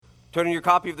Turn in your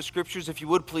copy of the Scriptures, if you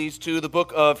would please, to the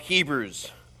book of Hebrews.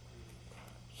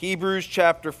 Hebrews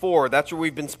chapter 4. That's where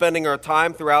we've been spending our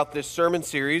time throughout this sermon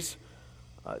series.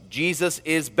 Jesus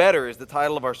is Better is the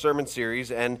title of our sermon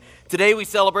series. And today we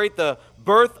celebrate the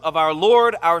birth of our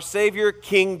Lord, our Savior,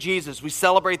 King Jesus. We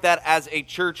celebrate that as a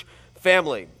church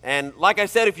family. And like I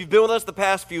said, if you've been with us the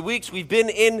past few weeks, we've been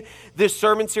in this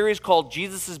sermon series called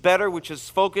Jesus is Better, which is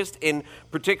focused in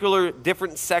particular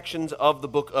different sections of the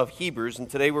book of Hebrews. And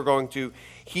today we're going to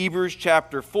Hebrews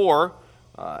chapter 4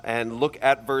 and look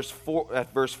at verse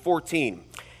 14.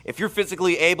 If you're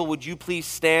physically able, would you please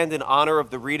stand in honor of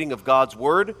the reading of God's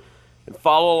word and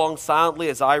follow along silently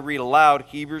as I read aloud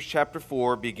Hebrews chapter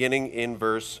 4, beginning in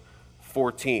verse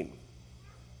 14.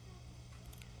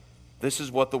 This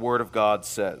is what the Word of God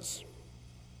says.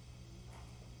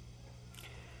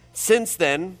 Since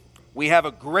then, we have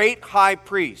a great high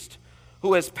priest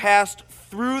who has passed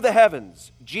through the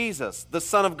heavens, Jesus, the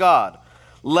Son of God.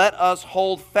 Let us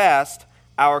hold fast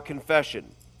our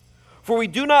confession. For we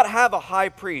do not have a high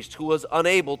priest who was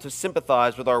unable to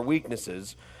sympathize with our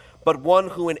weaknesses, but one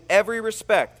who in every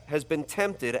respect has been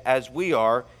tempted as we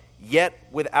are, yet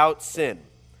without sin.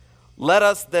 Let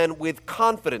us then with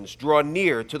confidence draw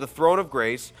near to the throne of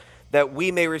grace, that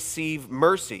we may receive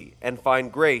mercy and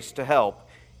find grace to help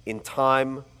in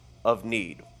time of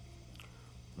need.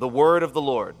 The word of the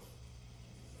Lord.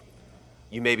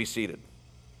 You may be seated.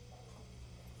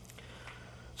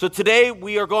 So today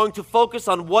we are going to focus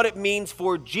on what it means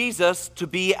for Jesus to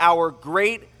be our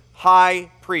great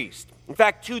high priest. In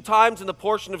fact, 2 times in the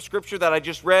portion of Scripture that I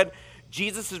just read,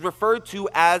 Jesus is referred to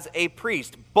as a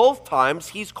priest. Both times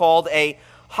he's called a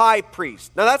high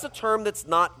priest. Now that's a term that's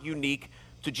not unique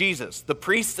to Jesus. The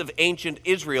priests of ancient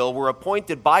Israel were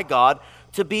appointed by God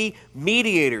to be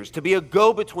mediators, to be a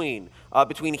go-between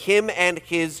between him and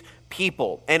his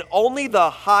people. And only the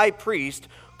high priest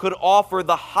could offer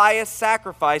the highest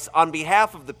sacrifice on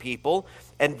behalf of the people,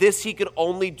 and this he could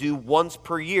only do once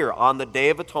per year on the Day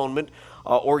of Atonement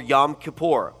or Yom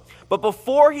Kippur. But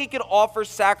before he could offer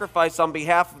sacrifice on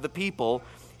behalf of the people,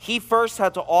 he first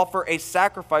had to offer a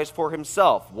sacrifice for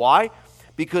himself. Why?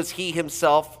 Because he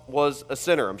himself was a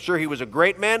sinner. I'm sure he was a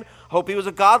great man. Hope he was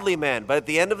a godly man. But at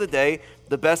the end of the day,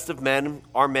 the best of men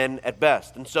are men at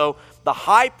best. And so the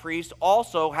high priest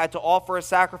also had to offer a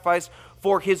sacrifice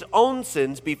for his own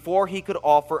sins before he could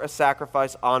offer a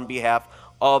sacrifice on behalf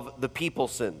of the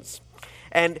people's sins.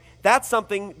 And that's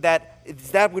something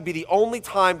that would be the only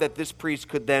time that this priest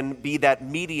could then be that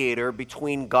mediator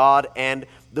between God and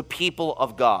the people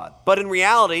of God. But in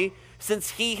reality, since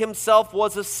he himself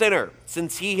was a sinner,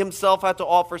 since he himself had to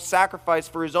offer sacrifice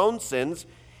for his own sins,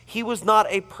 he was not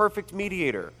a perfect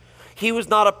mediator. He was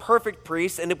not a perfect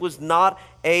priest, and it was not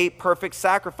a perfect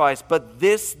sacrifice. But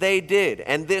this they did,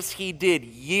 and this he did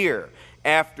year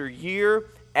after year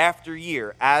after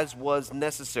year, as was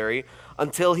necessary,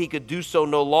 until he could do so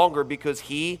no longer, because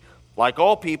he, like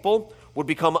all people, would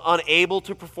become unable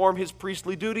to perform his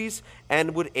priestly duties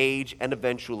and would age and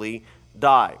eventually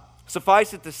die.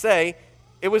 Suffice it to say,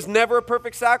 it was never a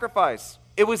perfect sacrifice.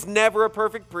 It was never a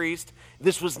perfect priest.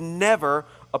 This was never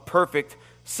a perfect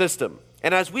system.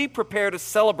 And as we prepare to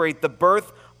celebrate the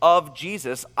birth of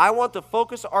Jesus, I want to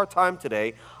focus our time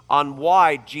today on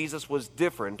why Jesus was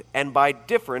different. And by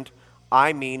different,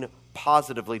 I mean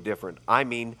positively different. I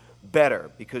mean better,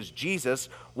 because Jesus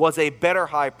was a better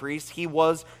high priest. He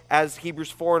was, as Hebrews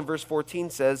 4 and verse 14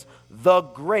 says, the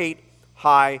great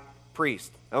high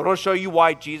priest. I want to show you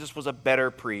why Jesus was a better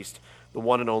priest, the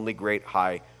one and only great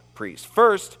high priest.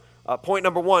 First, point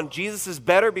number 1, Jesus is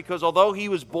better because although he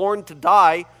was born to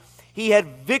die, he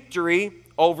had victory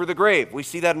over the grave. We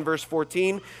see that in verse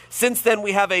 14. Since then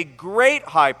we have a great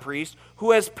high priest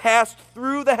who has passed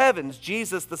through the heavens,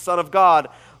 Jesus, the Son of God.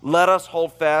 Let us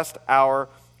hold fast our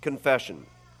confession.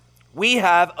 We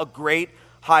have a great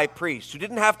high priest who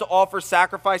didn't have to offer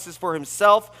sacrifices for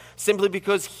himself simply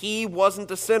because he wasn't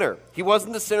a sinner. He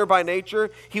wasn't a sinner by nature.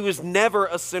 He was never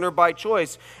a sinner by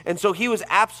choice. And so he was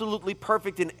absolutely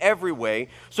perfect in every way.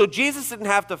 So Jesus didn't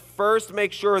have to first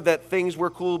make sure that things were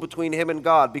cool between him and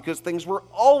God, because things were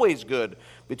always good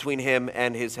between him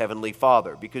and his heavenly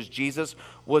Father, because Jesus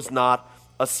was not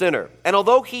a sinner. And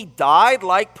although he died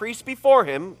like priests before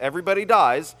him, everybody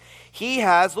dies, he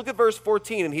has, look at verse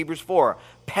 14 in Hebrews 4,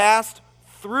 passed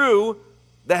through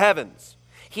the heavens.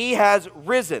 He has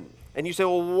risen. And you say,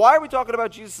 well, why are we talking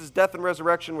about Jesus' death and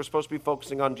resurrection? We're supposed to be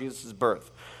focusing on Jesus'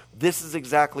 birth. This is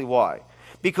exactly why.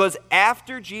 Because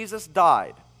after Jesus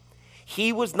died,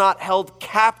 he was not held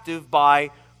captive by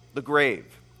the grave.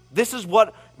 This is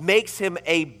what makes him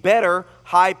a better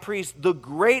high priest, the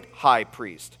great high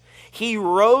priest. He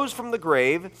rose from the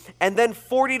grave, and then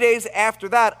 40 days after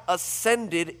that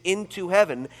ascended into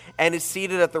heaven and is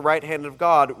seated at the right hand of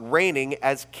God, reigning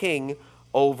as king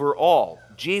over all.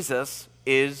 Jesus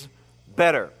is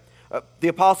better. The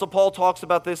Apostle Paul talks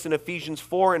about this in Ephesians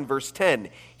 4 and verse 10.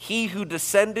 He who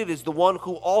descended is the one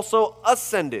who also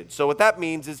ascended. So what that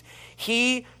means is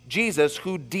he, Jesus,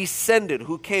 who descended,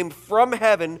 who came from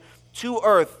heaven to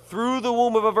earth through the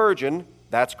womb of a virgin,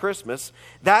 that's Christmas,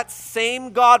 that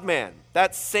same God-man,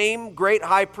 that same great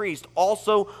high priest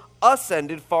also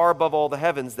ascended far above all the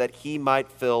heavens that he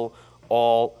might fill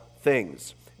all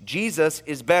things. Jesus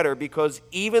is better because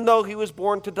even though he was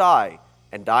born to die,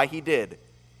 and die he did,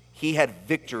 he had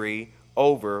victory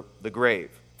over the grave.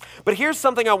 But here's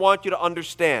something I want you to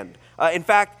understand. In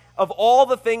fact, of all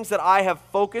the things that I have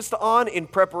focused on in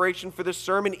preparation for this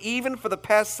sermon, even for the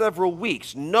past several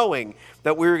weeks, knowing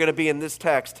that we were going to be in this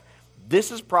text,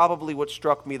 this is probably what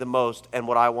struck me the most and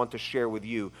what I want to share with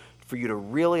you for you to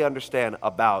really understand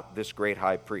about this great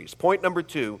high priest. Point number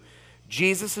 2,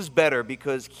 Jesus is better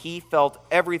because he felt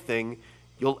everything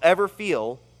you'll ever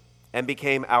feel and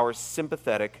became our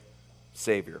sympathetic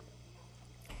Savior.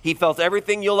 He felt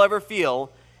everything you'll ever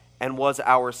feel and was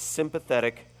our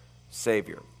sympathetic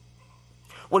Savior.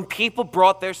 When people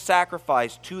brought their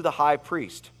sacrifice to the high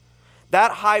priest,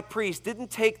 that high priest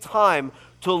didn't take time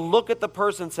to look at the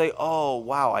person and say, oh,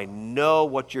 wow, I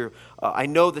know I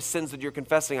know the sins that you're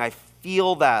confessing. I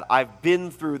feel that. I've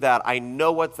been through that. I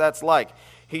know what that's like.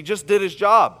 He just did his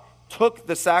job, took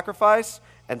the sacrifice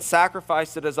and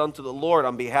sacrificed it as unto the Lord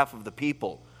on behalf of the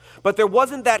people. But there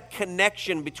wasn't that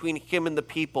connection between him and the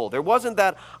people. There wasn't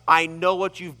that, I know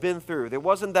what you've been through. There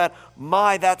wasn't that,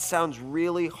 that sounds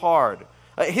really hard.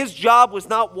 His job was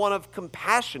not one of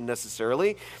compassion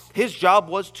necessarily. His job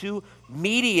was to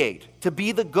mediate, to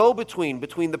be the go-between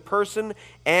between the person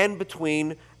and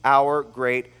between our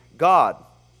great God.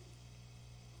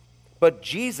 But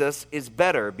Jesus is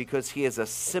better because he is a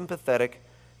sympathetic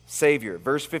Savior.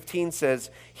 Verse 15 says,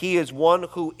 he is one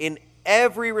who in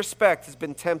every respect has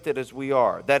been tempted as we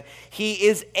are, that he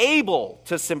is able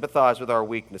to sympathize with our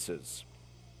weaknesses.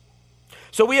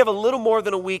 So we have a little more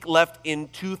than a week left in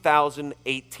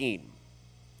 2018.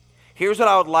 Here's what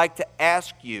I would like to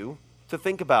ask you to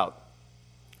think about.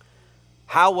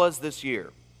 How was this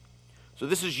year? So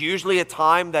this is usually a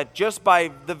time that just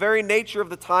by the very nature of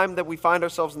the time that we find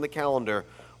ourselves in the calendar,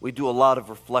 we do a lot of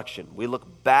reflection. We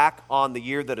look back on the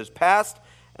year that has passed,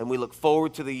 and we look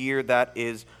forward to the year that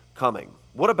is coming.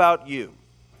 What about you?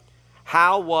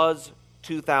 How was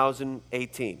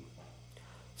 2018?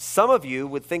 Some of you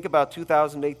would think about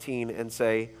 2018 and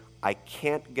say, I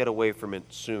can't get away from it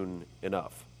soon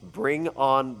enough. Bring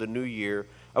on the new year.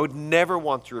 I would never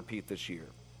want to repeat this year.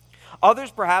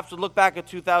 Others perhaps would look back at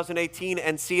 2018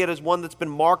 and see it as one that's been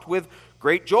marked with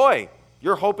great joy.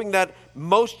 You're hoping that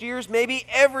most years, maybe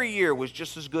every year, was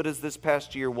just as good as this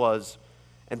past year was,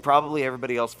 and probably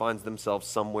everybody else finds themselves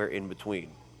somewhere in between.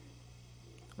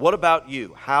 What about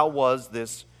you? How was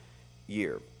this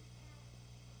year?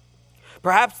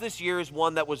 Perhaps this year is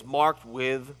one that was marked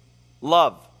with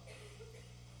love.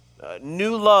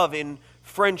 New love in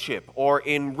friendship or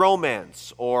in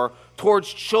romance or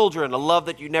towards children, a love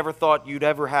that you never thought you'd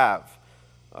ever have.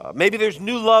 Maybe there's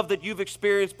new love that you've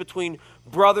experienced between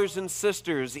brothers and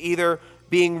sisters, either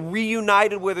being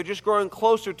reunited with or just growing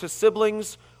closer to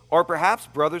siblings, or perhaps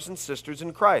brothers and sisters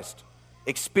in Christ,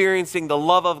 experiencing the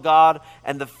love of God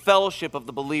and the fellowship of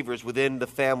the believers within the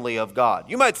family of God.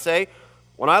 You might say,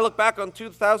 when I look back on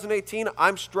 2018,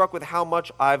 I'm struck with how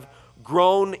much I've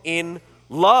grown in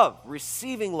love,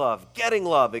 receiving love, getting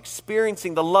love,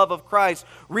 experiencing the love of Christ,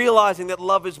 realizing that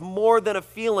love is more than a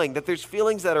feeling, that there's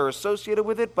feelings that are associated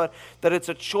with it, but that it's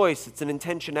a choice, it's an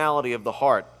intentionality of the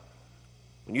heart.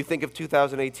 When you think of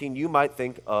 2018, you might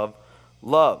think of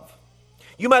love.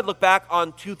 You might look back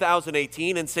on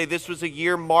 2018 and say this was a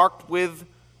year marked with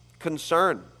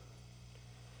concern.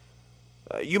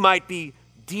 You might be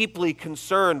deeply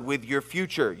concerned with your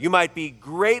future. You might be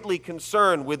greatly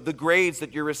concerned with the grades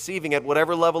that you're receiving at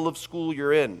whatever level of school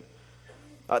you're in.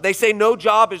 They say no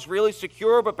job is really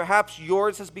secure, but perhaps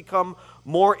yours has become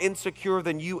more insecure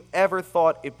than you ever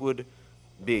thought it would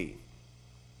be.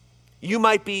 You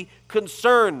might be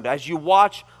concerned as you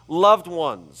watch loved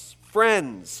ones,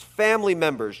 friends, family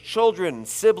members, children,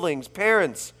 siblings,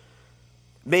 parents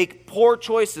make poor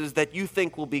choices that you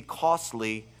think will be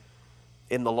costly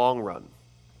in the long run.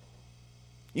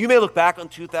 You may look back on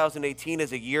 2018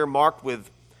 as a year marked with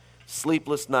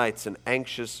sleepless nights and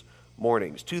anxious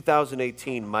mornings.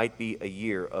 2018 might be a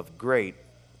year of great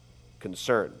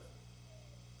concern.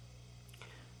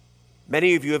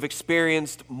 Many of you have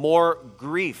experienced more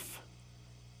grief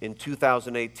in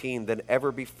 2018 than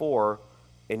ever before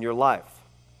in your life.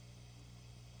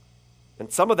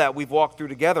 And some of that we've walked through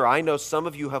together. I know some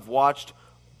of you have watched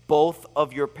both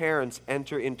of your parents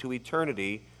enter into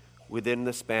eternity within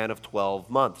the span of 12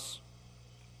 months.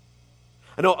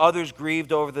 I know others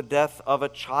grieved over the death of a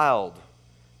child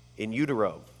in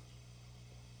utero.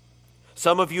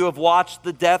 Some of you have watched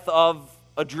the death of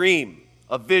a dream,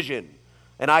 a vision,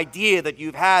 an idea that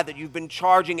you've had that you've been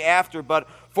charging after, but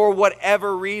for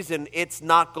whatever reason, it's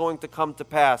not going to come to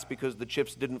pass because the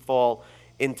chips didn't fall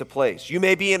into place. You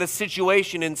may be in a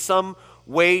situation in some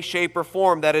way, shape, or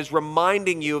form that is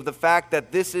reminding you of the fact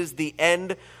that this is the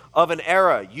end of an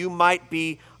era. You might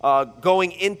be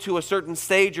going into a certain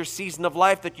stage or season of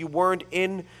life that you weren't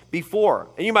in before.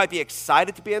 And you might be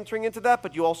excited to be entering into that,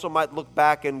 but you also might look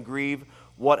back and grieve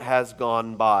what has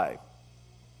gone by.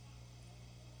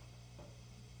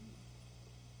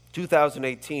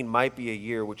 2018 might be a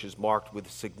year which is marked with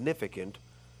significant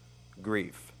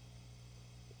grief.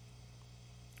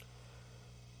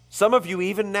 Some of you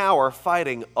even now are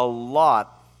fighting a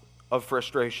lot of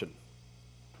frustration.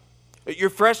 You're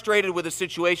frustrated with a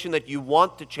situation that you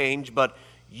want to change, but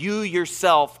you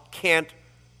yourself can't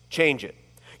change it.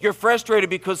 You're frustrated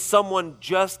because someone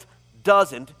just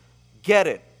doesn't get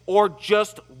it, or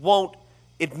just won't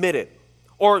admit it,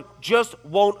 or just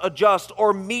won't adjust,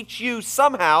 or meet you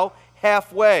somehow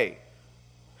halfway.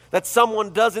 That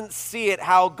someone doesn't see it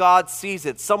how God sees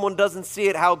it. Someone doesn't see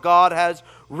it how God has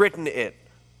written it.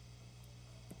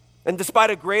 And despite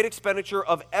a great expenditure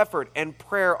of effort and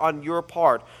prayer on your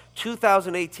part,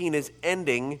 2018 is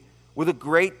ending with a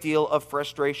great deal of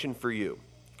frustration for you.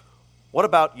 What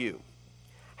about you?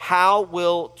 How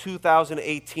will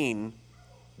 2018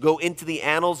 go into the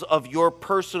annals of your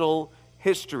personal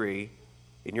history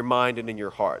in your mind and in your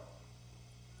heart?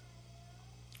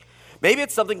 Maybe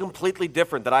it's something completely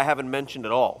different that I haven't mentioned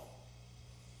at all.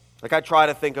 Like I try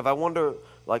to think of, I wonder,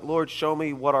 like, Lord, show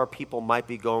me what our people might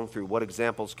be going through. What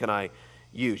examples can I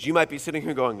use? You might be sitting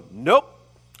here going, nope,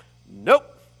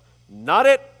 not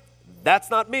it. That's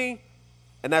not me.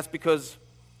 And that's because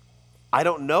I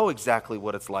don't know exactly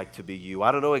what it's like to be you.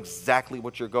 I don't know exactly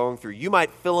what you're going through. You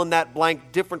might fill in that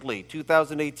blank differently.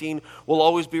 2018 will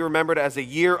always be remembered as a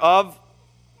year of,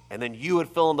 and then you would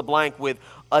fill in the blank with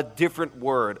a different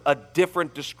word, a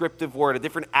different descriptive word, a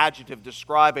different adjective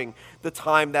describing the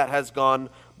time that has gone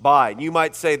by. And you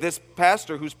might say, this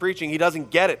pastor who's preaching, he doesn't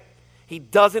get it. He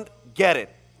doesn't get it.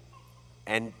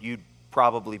 And you'd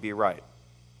probably be right.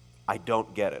 I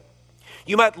don't get it.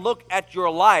 You might look at your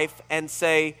life and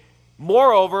say,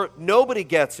 moreover, nobody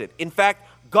gets it. In fact,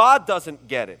 God doesn't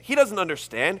get it. He doesn't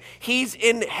understand. He's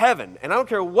in heaven. And I don't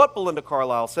care what Belinda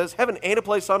Carlisle says, heaven ain't a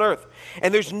place on earth.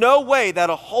 And there's no way that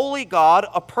a holy God,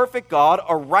 a perfect God,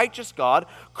 a righteous God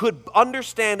could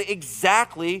understand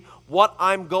exactly what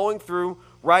I'm going through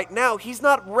right now. He's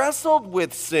not wrestled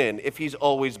with sin if he's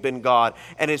always been God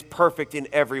and is perfect in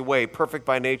every way, perfect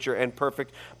by nature and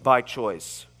perfect by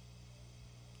choice.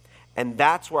 And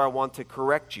that's where I want to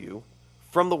correct you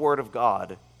from the Word of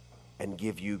God and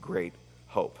give you great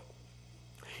hope.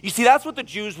 You see, that's what the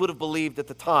Jews would have believed at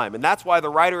the time, and that's why the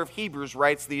writer of Hebrews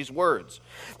writes these words.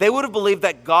 They would have believed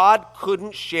that God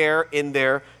couldn't share in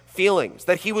their feelings,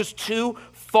 that he was too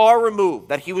far removed,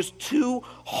 that he was too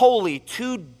holy,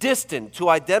 too distant to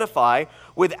identify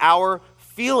with our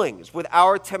feelings, with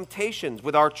our temptations,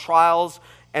 with our trials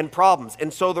and problems.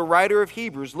 And so the writer of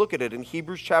Hebrews, look at it in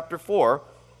Hebrews chapter 4,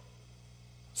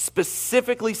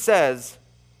 specifically says,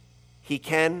 he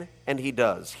can and he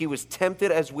does. He was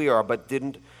tempted as we are, but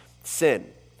didn't sin.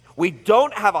 We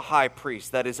don't have a high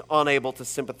priest that is unable to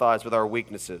sympathize with our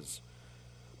weaknesses,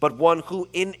 but one who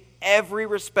in every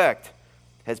respect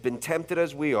has been tempted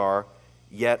as we are,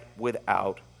 yet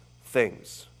without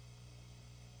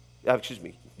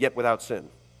yet without sin.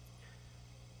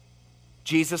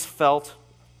 Jesus felt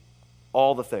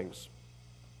all the things.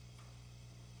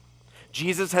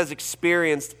 Jesus has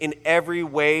experienced in every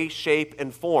way, shape,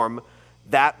 and form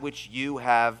that which you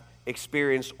have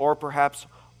experienced or perhaps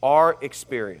are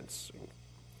experiencing.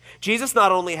 Jesus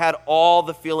not only had all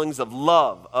the feelings of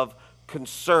love, of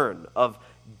concern, of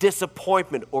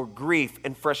disappointment or grief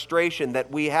and frustration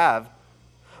that we have,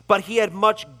 but he had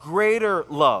much greater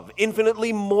love,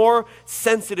 infinitely more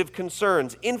sensitive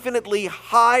concerns, infinitely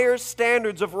higher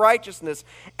standards of righteousness,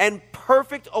 and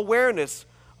perfect awareness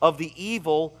of the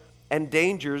evil and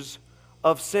dangers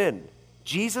of sin.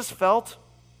 Jesus felt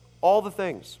all the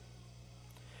things.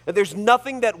 And there's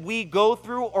nothing that we go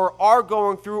through or are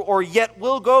going through or yet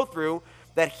will go through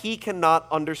that he cannot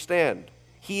understand.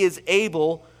 He is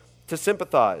able to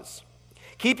sympathize.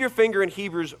 Keep your finger in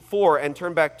Hebrews 4 and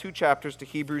turn back 2 chapters to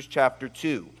Hebrews chapter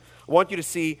 2. I want you to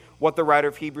see what the writer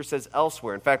of Hebrews says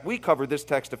elsewhere. In fact, we covered this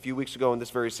text a few weeks ago in this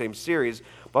very same series,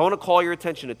 but I want to call your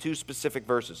attention to two specific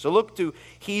verses. So look to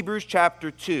Hebrews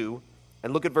chapter 2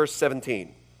 and look at verse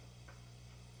 17.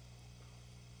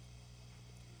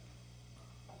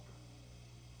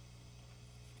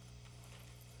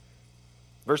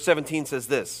 Verse 17 says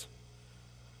this: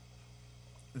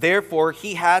 "Therefore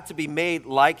he had to be made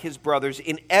like his brothers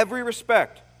in every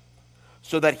respect,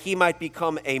 so that he might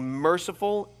become a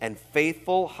merciful and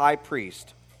faithful high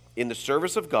priest in the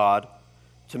service of God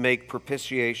to make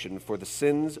propitiation for the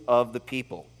sins of the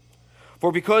people.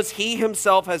 For because he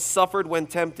himself has suffered when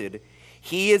tempted,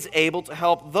 he is able to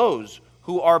help those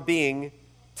who are being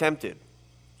tempted."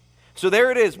 So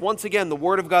there it is, once again, the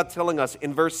Word of God telling us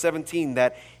in verse 17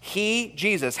 that he,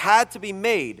 Jesus, had to be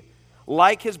made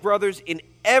like his brothers in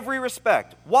every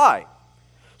respect. Why?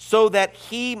 So that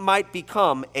he might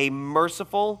become a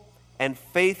merciful and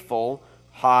faithful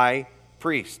high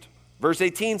priest. Verse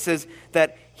 18 says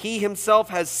that he himself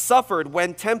has suffered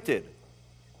when tempted,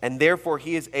 and therefore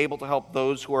he is able to help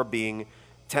those who are being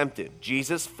tempted.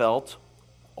 Jesus felt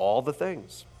all the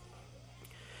things.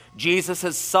 Jesus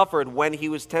has suffered when he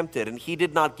was tempted, and he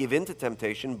did not give in to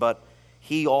temptation, but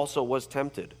he also was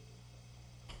tempted.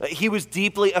 He was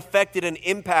deeply affected and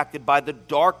impacted by the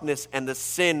darkness and the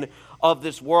sin of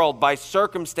this world, by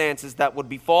circumstances that would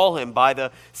befall him, by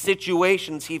the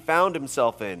situations he found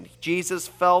himself in. Jesus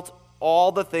felt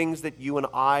all the things that you and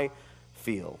I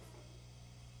feel.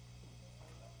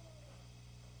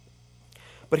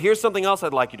 But here's something else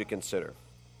I'd like you to consider.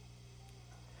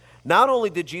 Not only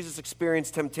did Jesus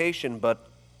experience temptation, but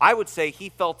I would say he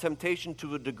felt temptation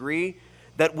to a degree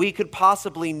that we could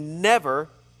possibly never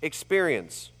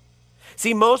experience.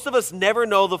 See, most of us never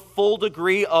know the full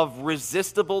degree of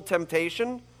resistible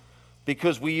temptation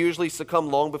because we usually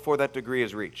succumb long before that degree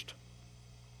is reached.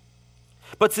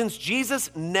 But since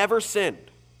Jesus never sinned,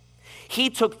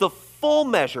 he took the full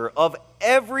measure of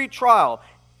every trial,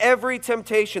 every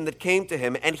temptation that came to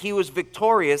him, and he was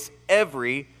victorious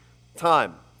every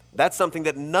time. That's something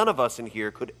that none of us in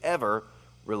here could ever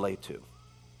relate to.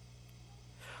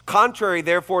 Contrary,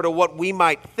 therefore, to what we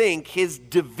might think, his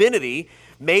divinity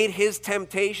made his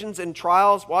temptations and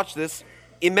trials, watch this,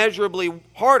 immeasurably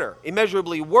harder,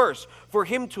 immeasurably worse for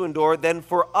him to endure than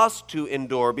for us to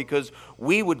endure, because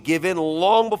we would give in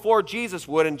long before Jesus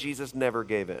would, and Jesus never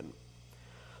gave in.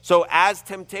 So as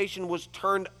temptation was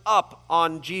turned up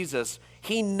on Jesus,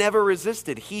 he never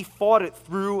resisted. He fought it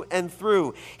through and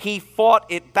through. He fought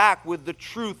it back with the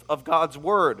truth of God's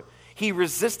word. He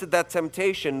resisted that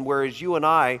temptation, whereas you and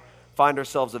I find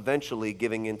ourselves eventually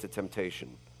giving in to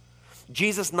temptation.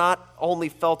 Jesus not only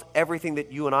felt everything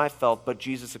that you and I felt, but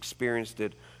Jesus experienced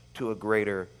it to a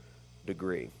greater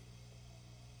degree.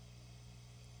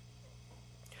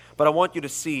 But I want you to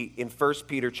see in 1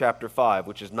 Peter chapter 5,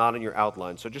 which is not in your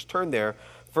outline. So just turn there,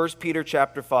 1 Peter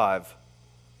chapter 5.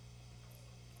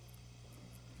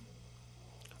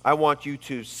 I want you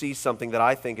to see something that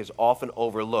I think is often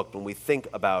overlooked when we think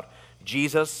about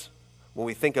Jesus, when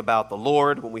we think about the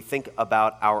Lord, when we think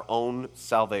about our own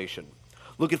salvation.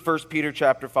 Look at 1 Peter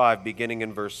chapter 5, beginning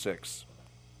in verse 6.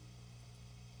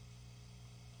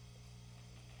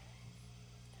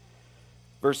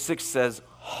 Verse 6 says,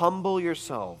 "Humble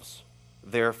yourselves,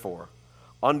 therefore,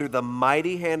 under the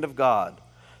mighty hand of God,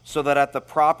 so that at the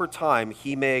proper time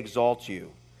he may exalt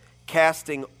you,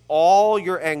 casting all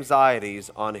your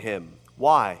anxieties on him."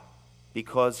 Why?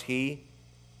 Because he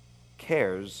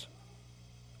cares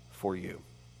for you.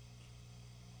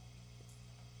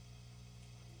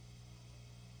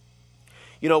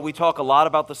 You know, we talk a lot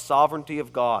about the sovereignty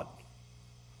of God.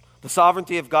 The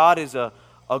sovereignty of God is a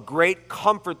great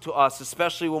comfort to us,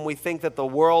 especially when we think that the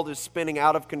world is spinning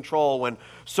out of control, when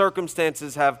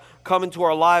circumstances have come into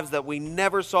our lives that we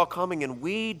never saw coming, and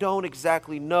we don't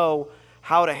exactly know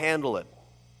how to handle it.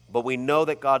 But we know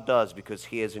that God does because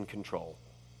he is in control.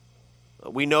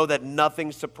 We know that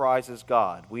nothing surprises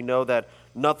God. We know that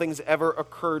nothing's ever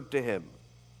occurred to him.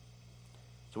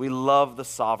 So we love the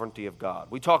sovereignty of God.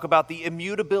 We talk about the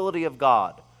immutability of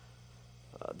God.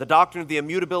 The doctrine of the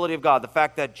immutability of God, the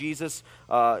fact that Jesus,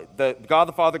 God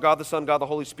the Father, God the Son, God the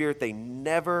Holy Spirit, they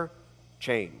never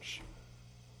change.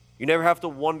 You never have to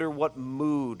wonder what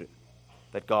mood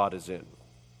that God is in.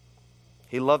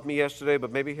 He loved me yesterday,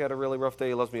 but maybe he had a really rough day.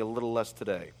 He loves me a little less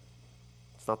today.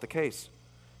 It's not the case.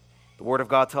 The Word of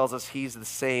God tells us he's the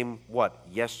same, what?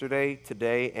 Yesterday,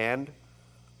 today, and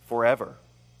forever.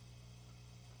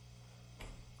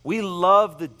 We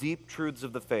love the deep truths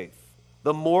of the faith.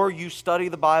 The more you study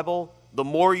the Bible, The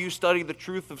more you study the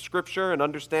truth of Scripture and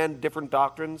understand different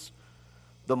doctrines,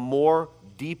 the more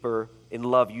deeper in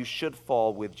love you should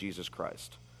fall with Jesus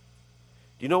Christ.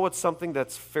 Do you know what's something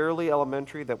that's fairly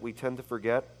elementary that we tend to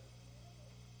forget?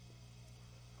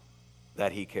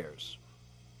 That He cares.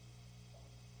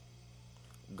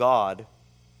 God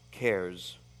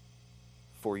cares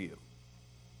for you.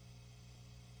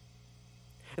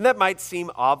 And that might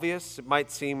seem obvious, it might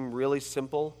seem really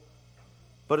simple,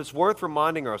 but it's worth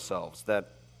reminding ourselves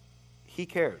that He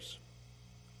cares.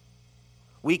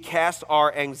 We cast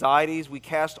our anxieties, we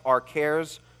cast our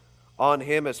cares on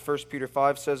Him, as 1 Peter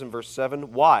 5 says in verse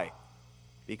 7. Why?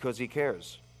 Because He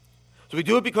cares. So we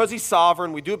do it because He's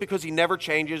sovereign, we do it because He never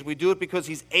changes, we do it because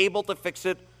He's able to fix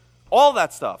it, all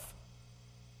that stuff.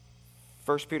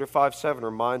 1 Peter 5:7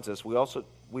 reminds us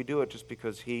we do it just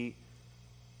because He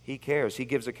cares. He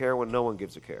gives a care when no one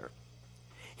gives a care.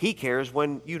 He cares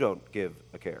when you don't give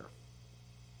a care.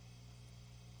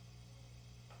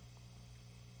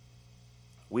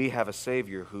 We have a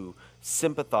Savior who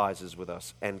sympathizes with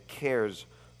us and cares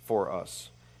for us.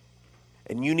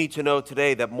 And you need to know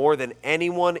today that more than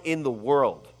anyone in the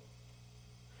world,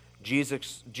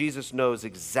 Jesus knows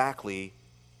exactly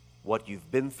what you've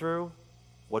been through,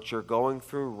 what you're going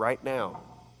through right now,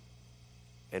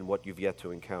 and what you've yet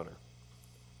to encounter.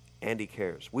 And He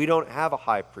cares. We don't have a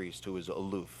high priest who is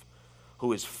aloof,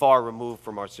 who is far removed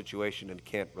from our situation and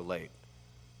can't relate.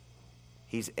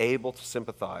 He's able to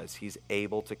sympathize. He's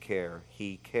able to care.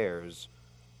 He cares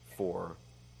for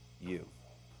you.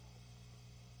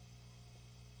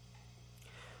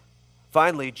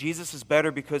 Finally, Jesus is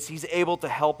better because He's able to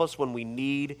help us when we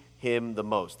need Him the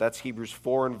most. That's Hebrews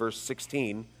 4 and verse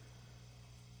 16.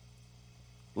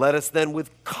 Let us then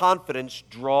with confidence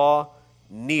draw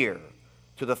near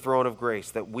to the throne of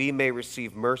grace, that we may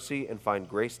receive mercy and find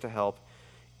grace to help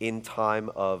in time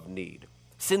of need.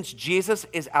 Since Jesus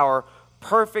is our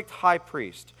perfect high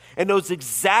priest and knows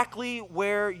exactly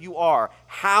where you are,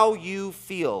 how you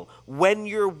feel, when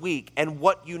you're weak, and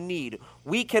what you need,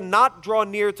 we cannot draw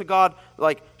near to God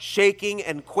like shaking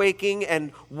and quaking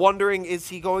and wondering, is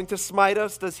He going to smite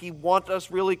us? Does He want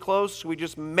us really close? We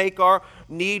just make our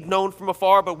need known from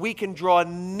afar, but we can draw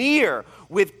near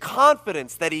with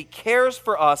confidence that He cares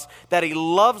for us, that He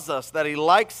loves us, that He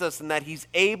likes us, and that He's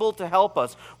able to help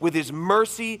us with His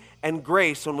mercy and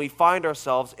grace when we find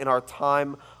ourselves in our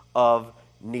time of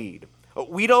need.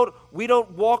 We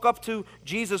don't walk up to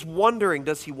Jesus wondering,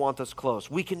 does He want us close?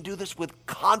 We can do this with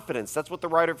confidence. That's what the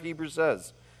writer of Hebrews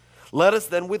says. Let us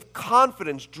then with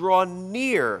confidence draw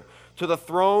near to the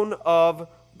throne of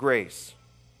grace.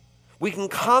 We can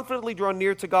confidently draw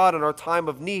near to God in our time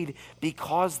of need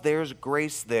because there's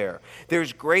grace there.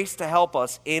 There's grace to help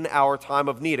us in our time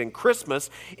of need. And Christmas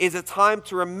is a time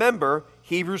to remember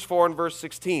Hebrews 4 and verse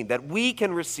 16, that we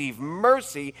can receive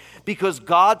mercy because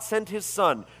God sent His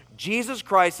Son, Jesus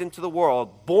Christ, into the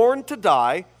world, born to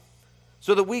die,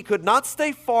 so that we could not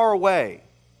stay far away,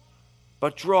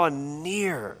 but draw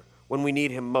near when we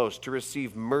need Him most to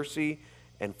receive mercy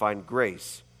and find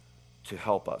grace to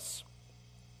help us.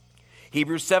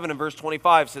 Hebrews 7 and verse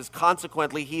 25 says,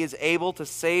 consequently, He is able to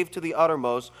save to the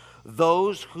uttermost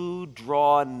those who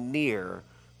draw near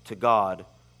to God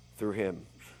through Him,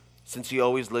 since He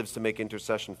always lives to make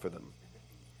intercession for them.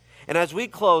 And as we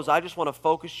close, I just want to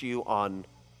focus you on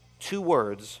two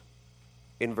words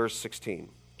in verse 16.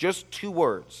 Just two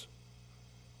words.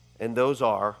 And those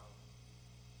are,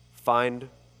 find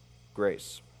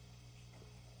grace.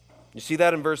 You see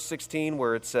that in verse 16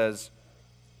 where it says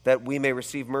that we may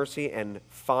receive mercy and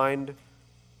find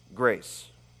grace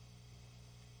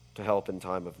to help in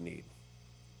time of need.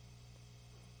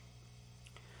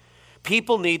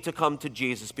 People need to come to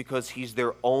Jesus because He's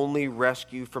their only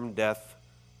rescue from death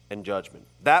and judgment.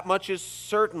 That much is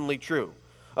certainly true.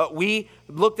 We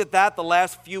looked at that the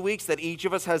last few weeks, that each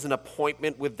of us has an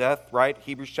appointment with death, right?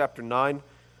 Hebrews chapter 9.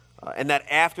 And that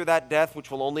after that death,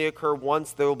 which will only occur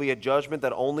once, there will be a judgment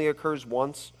that only occurs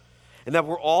once. And that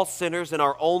we're all sinners, and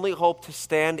our only hope to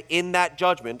stand in that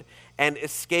judgment and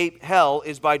escape hell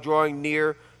is by drawing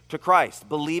near to Christ,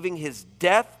 believing His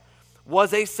death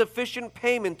was a sufficient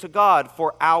payment to God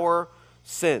for our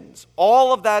sins.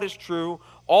 All of that is true.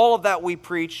 All of that we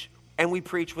preach, and we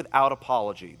preach without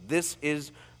apology. This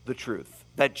is the truth,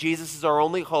 that Jesus is our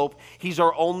only hope. He's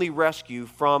our only rescue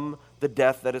from the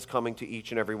death that is coming to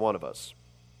each and every one of us.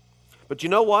 But you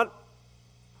know what?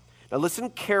 Now listen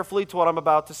carefully to what I'm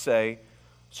about to say,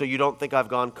 so you don't think I've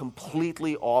gone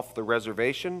completely off the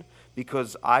reservation,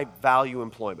 because I value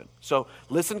employment. So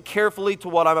listen carefully to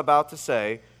what I'm about to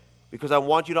say, because I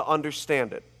want you to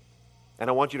understand it, and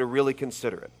I want you to really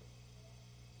consider it.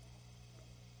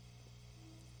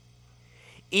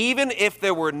 even if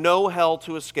there were no hell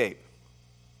to escape,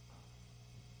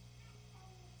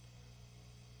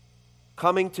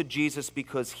 coming to Jesus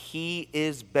because he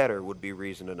is better would be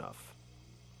reason enough.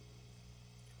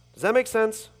 Does that make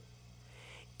sense?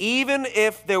 Even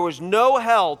if there was no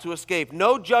hell to escape,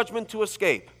 no judgment to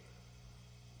escape,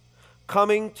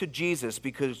 coming to Jesus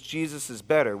because Jesus is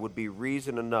better would be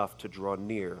reason enough to draw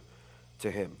near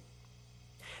to him.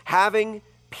 Having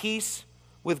peace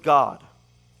with God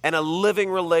and a living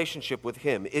relationship with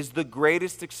him is the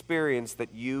greatest experience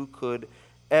that you could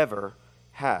ever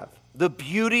have. The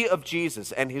beauty of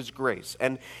Jesus and his grace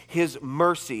and his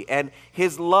mercy and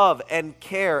his love and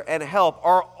care and help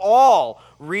are all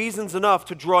reasons enough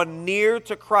to draw near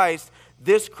to Christ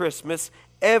this Christmas,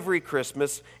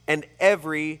 and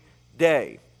every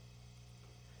day.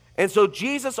 And so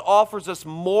Jesus offers us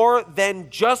more than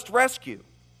just rescue.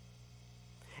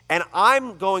 And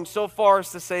I'm going so far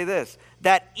as to say this,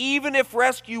 that even if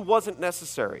rescue wasn't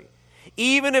necessary,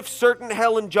 even if certain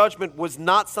hell and judgment was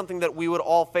not something that we would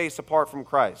all face apart from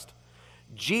Christ,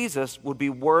 Jesus would be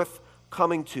worth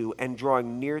coming to and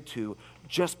drawing near to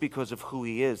just because of who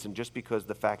he is and just because of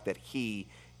the fact that he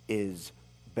is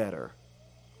better.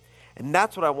 And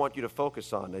that's what I want you to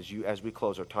focus on as we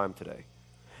close our time today.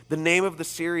 The name of the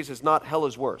series is not Hell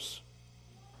is Worse.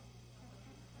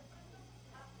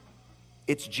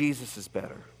 It's Jesus is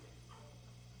better.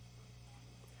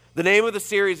 The name of the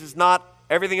series is not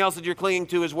everything else that you're clinging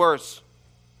to is worse.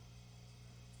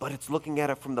 But it's looking at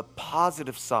it from the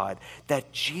positive side,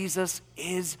 that Jesus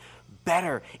is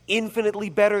better, infinitely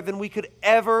better than we could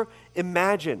ever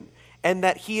imagine. And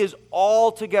that he is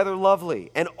altogether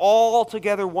lovely and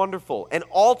altogether wonderful and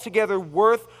altogether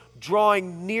worth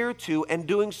drawing near to, and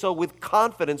doing so with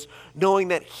confidence, knowing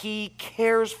that he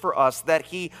cares for us, that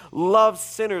he loves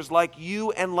sinners like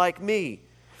you and like me.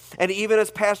 And even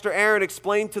as Pastor Aaron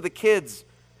explained to the kids,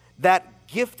 that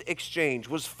gift exchange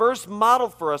was first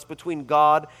modeled for us between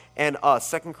God and us.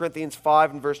 2 Corinthians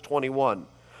 5 and verse 21.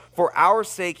 For our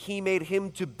sake he made him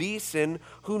to be sin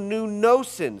who knew no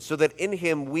sin, so that in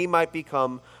him we might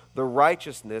become the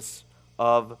righteousness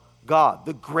of God.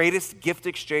 The greatest gift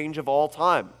exchange of all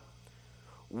time.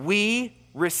 We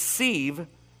receive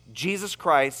Jesus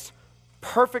Christ's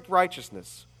perfect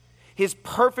righteousness, his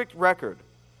perfect record,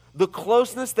 the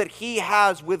closeness that he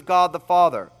has with God the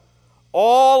Father.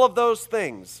 All of those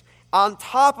things, on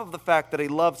top of the fact that he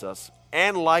loves us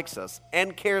and likes us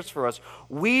and cares for us,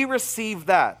 we receive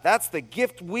that. That's the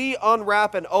gift we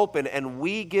unwrap and open, and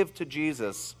we give to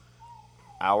Jesus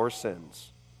our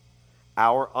sins,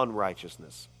 our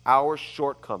unrighteousness, our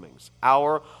shortcomings,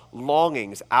 our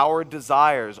longings, our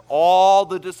desires, all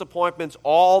the disappointments,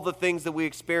 all the things that we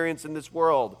experience in this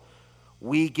world.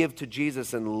 We give to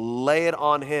Jesus and lay it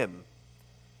on him,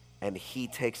 and he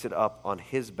takes it up on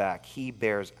his back. He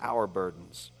bears our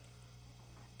burdens,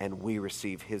 and we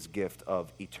receive his gift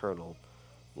of eternal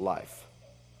life.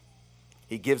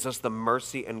 He gives us the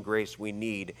mercy and grace we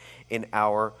need in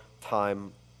our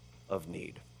time of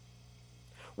need.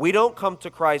 We don't come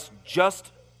to Christ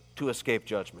just to escape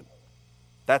judgment.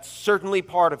 That's certainly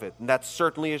part of it, and that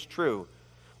certainly is true.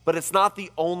 But it's not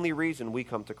the only reason we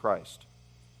come to Christ.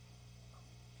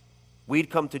 We'd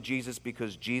come to Jesus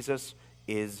because Jesus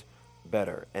is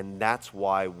better, and that's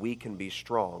why we can be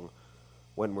strong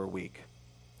when we're weak.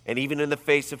 And even in the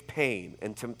face of pain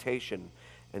and temptation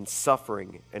and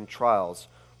suffering and trials,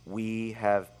 we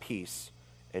have peace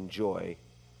and joy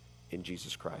in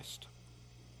Jesus Christ.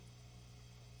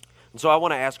 And so I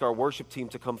want to ask our worship team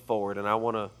to come forward, and I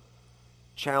want to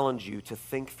challenge you to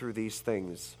think through these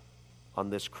things on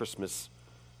this Christmas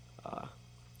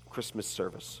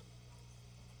service.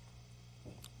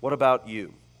 What about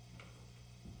you?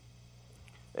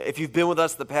 If you've been with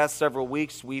us the past several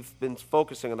weeks, we've been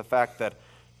focusing on the fact that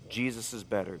Jesus is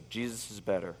better. Jesus is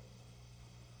better.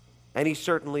 And he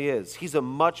certainly is. He's a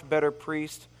much better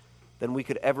priest than we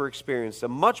could ever experience, a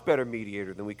much better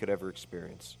mediator than we could ever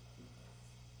experience.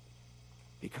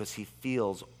 Because he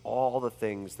feels all the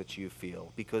things that you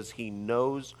feel, because he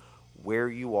knows where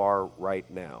you are right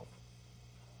now.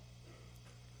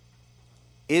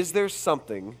 Is there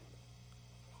something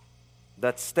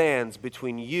that stands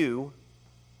between you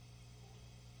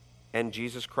and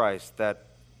Jesus Christ that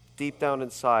deep down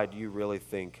inside you really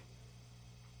think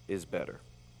is better?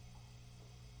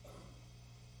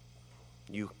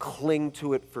 You cling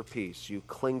to it for peace. You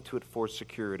cling to it for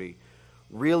security,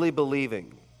 really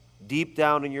believing deep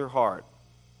down in your heart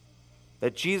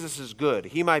that Jesus is good.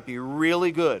 He might be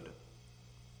really good,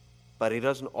 but he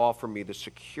doesn't offer me the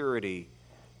security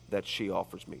that she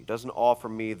offers me. He doesn't offer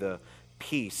me the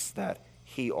peace that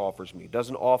he offers me. He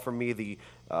doesn't offer me the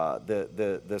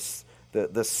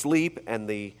the sleep and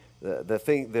the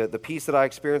peace that I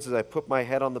experience as I put my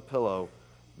head on the pillow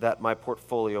that my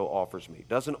portfolio offers me.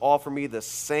 Doesn't offer me the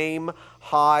same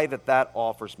high that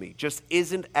offers me. Just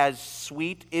isn't as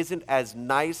sweet, isn't as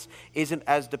nice, isn't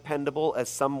as dependable as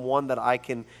someone that I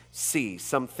can see,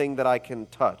 something that I can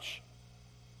touch.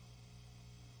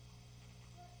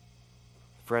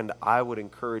 Friend, I would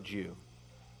encourage you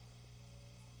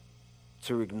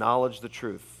to acknowledge the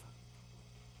truth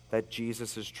that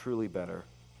Jesus is truly better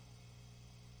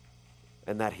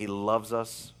and that he loves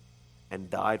us and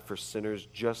died for sinners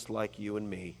just like you and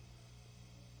me,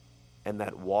 and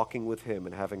that walking with him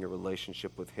and having a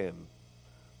relationship with him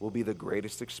will be the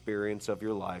greatest experience of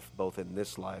your life, both in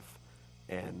this life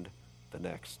and the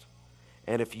next.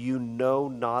 And if you know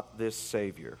not this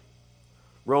Savior,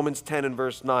 Romans 10 and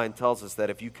verse 9 tells us that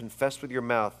if you confess with your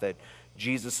mouth that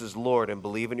Jesus is Lord and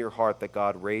believe in your heart that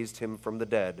God raised him from the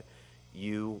dead,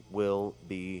 you will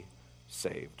be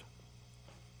saved.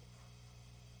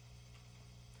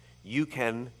 You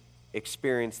can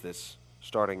experience this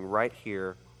starting right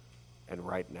here and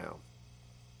right now.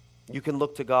 You can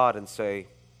look to God and say,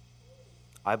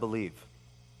 I believe.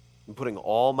 I'm putting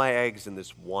all my eggs in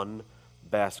this one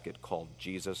basket called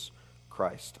Jesus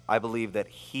Christ. I believe that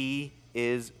he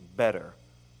is better.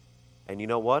 And you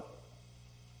know what?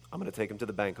 I'm going to take him to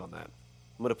the bank on that.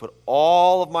 I'm going to put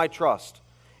all of my trust,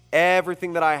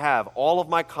 everything that I have, all of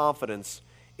my confidence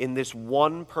in this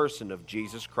one person of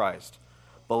Jesus Christ,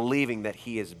 believing that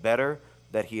he is better,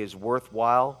 that he is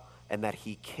worthwhile, and that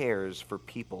he cares for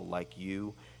people like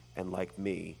you and like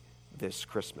me this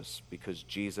Christmas, because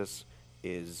Jesus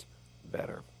is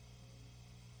better.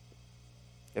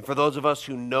 And for those of us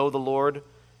who know the Lord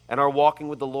and are walking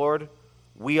with the Lord,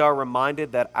 we are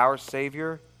reminded that our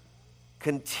Savior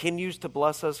continues to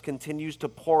bless us, continues to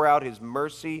pour out his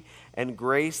mercy and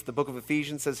grace. The book of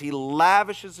Ephesians says he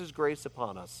lavishes his grace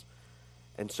upon us.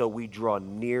 And so we draw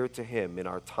near to him in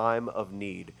our time of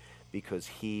need because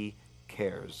he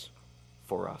cares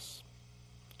for us.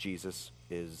 Jesus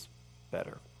is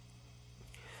better.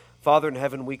 Father in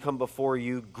heaven, we come before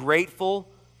you grateful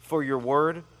for your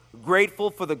word, grateful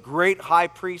for the great high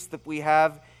priest that we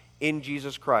have in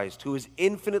Jesus Christ, who is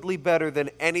infinitely better than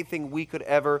anything we could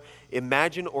ever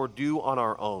imagine or do on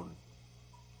our own.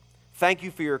 Thank you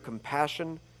for your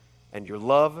compassion and your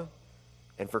love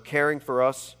and for caring for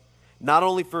us, not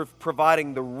only for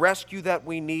providing the rescue that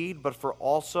we need, but for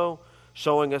also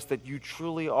showing us that you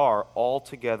truly are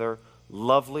altogether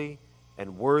lovely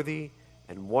and worthy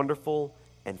and wonderful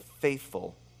and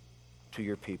faithful to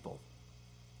your people.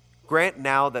 Grant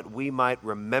now that we might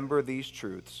remember these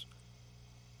truths,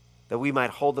 that we might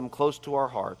hold them close to our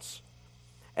hearts,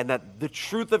 and that the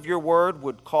truth of your word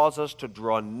would cause us to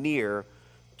draw near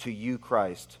to you,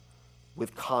 Christ,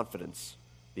 with confidence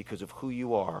because of who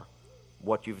you are,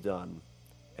 what you've done,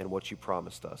 and what you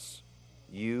promised us.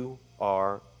 You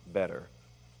are better,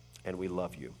 and we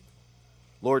love you.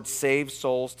 Lord, save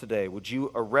souls today. Would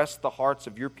you arrest the hearts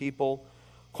of your people,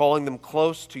 calling them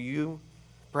close to you?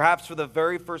 Perhaps for the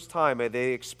very first time may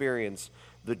they experience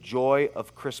the joy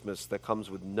of Christmas that comes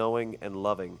with knowing and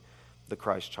loving the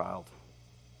Christ child.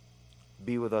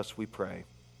 Be with us, we pray,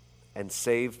 and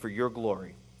save for your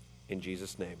glory. In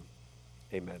Jesus' name,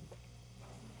 amen.